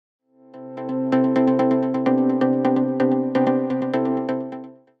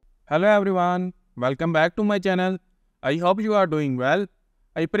Hello everyone, welcome back to my channel. I hope you are doing well.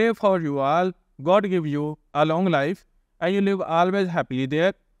 I pray for you all. God give you a long life and you live always happily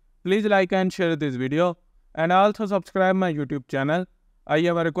there. Please like and share this video and also subscribe my YouTube channel. I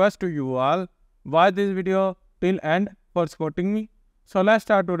have a request to you all. Watch this video till end for supporting me. So let's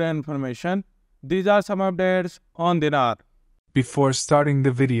start today's information. These are some updates on dinar. Before starting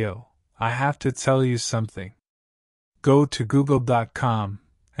the video, I have to tell you something. Go to google.com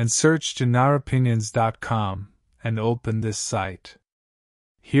and search dinaropinions.com and open this site.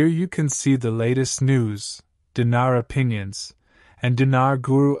 Here you can see the latest news, dinar opinions, and dinar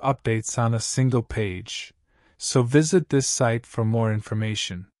guru updates on a single page. So visit this site for more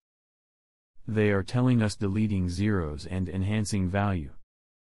information. They are telling us deleting zeros and enhancing value.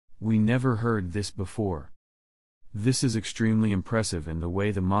 We never heard this before. This is extremely impressive in the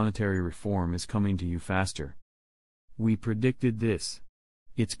way the monetary reform is coming to you faster. We predicted this.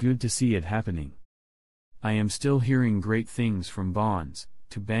 It's good to see it happening. I am still hearing great things from bonds,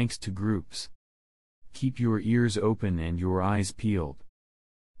 to banks to groups. Keep your ears open and your eyes peeled.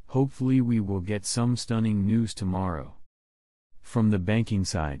 Hopefully we will get some stunning news tomorrow. From the banking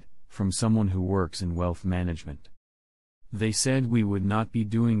side, from someone who works in wealth management. They said we would not be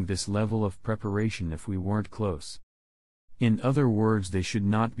doing this level of preparation if we weren't close. In other words, they should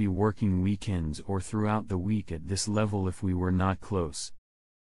not be working weekends or throughout the week at this level if we were not close.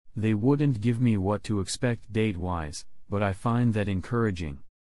 They wouldn't give me what to expect date-wise, but I find that encouraging.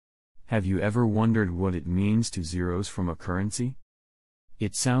 Have you ever wondered what it means to zeros from a currency?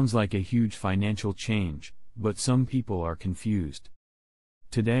 It sounds like a huge financial change, but some people are confused.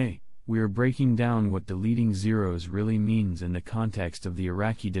 Today, we are breaking down what deleting zeros really means in the context of the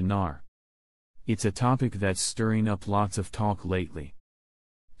Iraqi dinar. It's a topic that's stirring up lots of talk lately.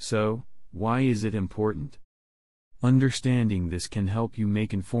 So, why is it important? Understanding this can help you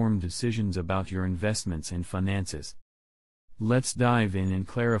make informed decisions about your investments and finances. Let's dive in and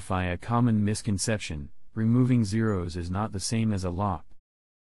clarify a common misconception: removing zeros is not the same as a lock.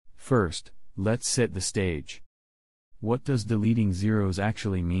 First, let's set the stage. What does deleting zeros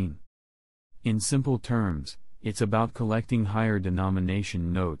actually mean? In simple terms, it's about collecting higher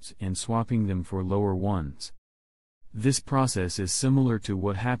denomination notes and swapping them for lower ones. This process is similar to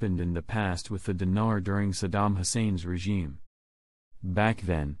what happened in the past with the dinar during Saddam Hussein's regime. Back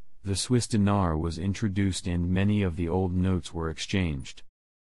then, the Swiss dinar was introduced and many of the old notes were exchanged.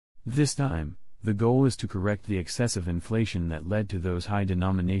 This time, the goal is to correct the excessive inflation that led to those high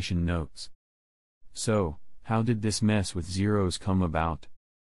denomination notes. So, how did this mess with zeros come about?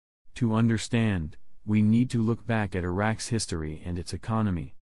 To understand, we need to look back at Iraq's history and its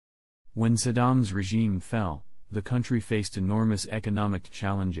economy. When Saddam's regime fell, the country faced enormous economic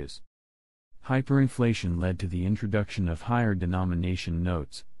challenges. Hyperinflation led to the introduction of higher denomination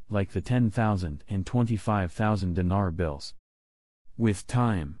notes, like the 10,000 and 25,000 dinar bills. With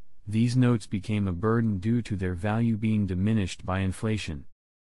time, these notes became a burden due to their value being diminished by inflation.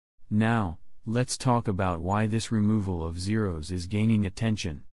 Now, let's talk about why this removal of zeros is gaining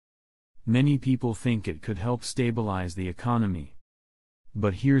attention. Many people think it could help stabilize the economy.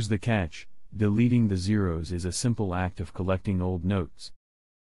 But here's the catch: deleting the zeros is a simple act of collecting old notes.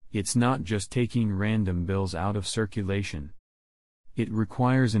 It's not just taking random bills out of circulation. It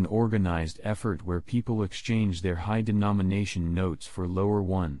requires an organized effort where people exchange their high denomination notes for lower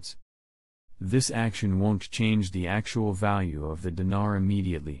ones. This action won't change the actual value of the dinar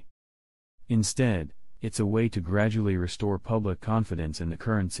immediately. Instead, it's a way to gradually restore public confidence in the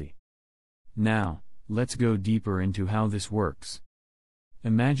currency. Now, let's go deeper into how this works.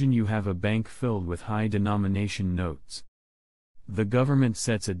 Imagine you have a bank filled with high denomination notes. The government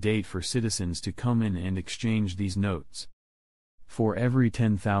sets a date for citizens to come in and exchange these notes. For every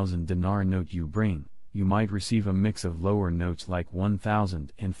 10,000 dinar note you bring, you might receive a mix of lower notes like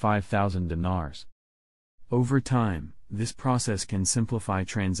 1,000 and 5,000 dinars. Over time, this process can simplify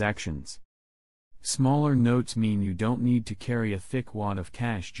transactions. Smaller notes mean you don't need to carry a thick wad of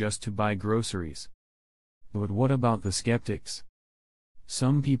cash just to buy groceries. But what about the skeptics?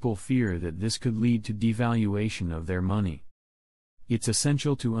 Some people fear that this could lead to devaluation of their money. It's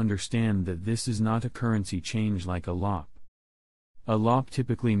essential to understand that this is not a currency change like a LOP. A LOP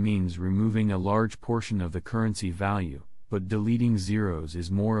typically means removing a large portion of the currency value, but deleting zeros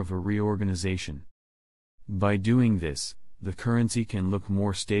is more of a reorganization. By doing this, the currency can look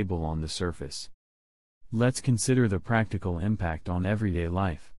more stable on the surface. Let's consider the practical impact on everyday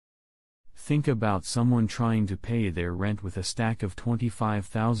life. Think about someone trying to pay their rent with a stack of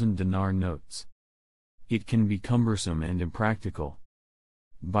 25,000 dinar notes. It can be cumbersome and impractical.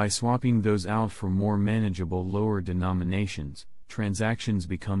 By swapping those out for more manageable lower denominations, transactions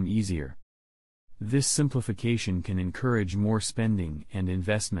become easier. This simplification can encourage more spending and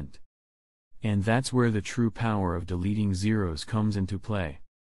investment. And that's where the true power of deleting zeros comes into play.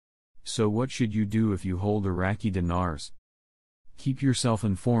 So what should you do if you hold Iraqi dinars? Keep yourself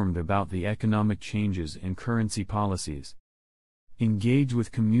informed about the economic changes and currency policies. Engage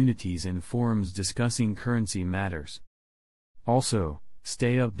with communities and forums discussing currency matters. Also,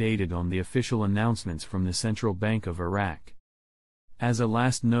 stay updated on the official announcements from the Central Bank of Iraq. As a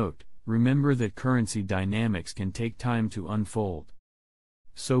last note, remember that currency dynamics can take time to unfold.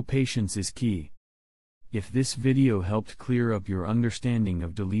 So patience is key. If this video helped clear up your understanding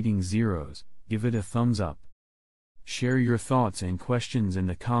of deleting zeros, give it a thumbs up. Share your thoughts and questions in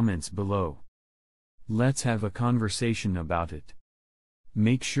the comments below. Let's have a conversation about it.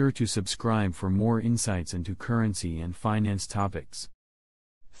 Make sure to subscribe for more insights into currency and finance topics.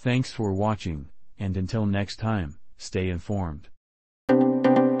 Thanks for watching, and until next time, stay informed.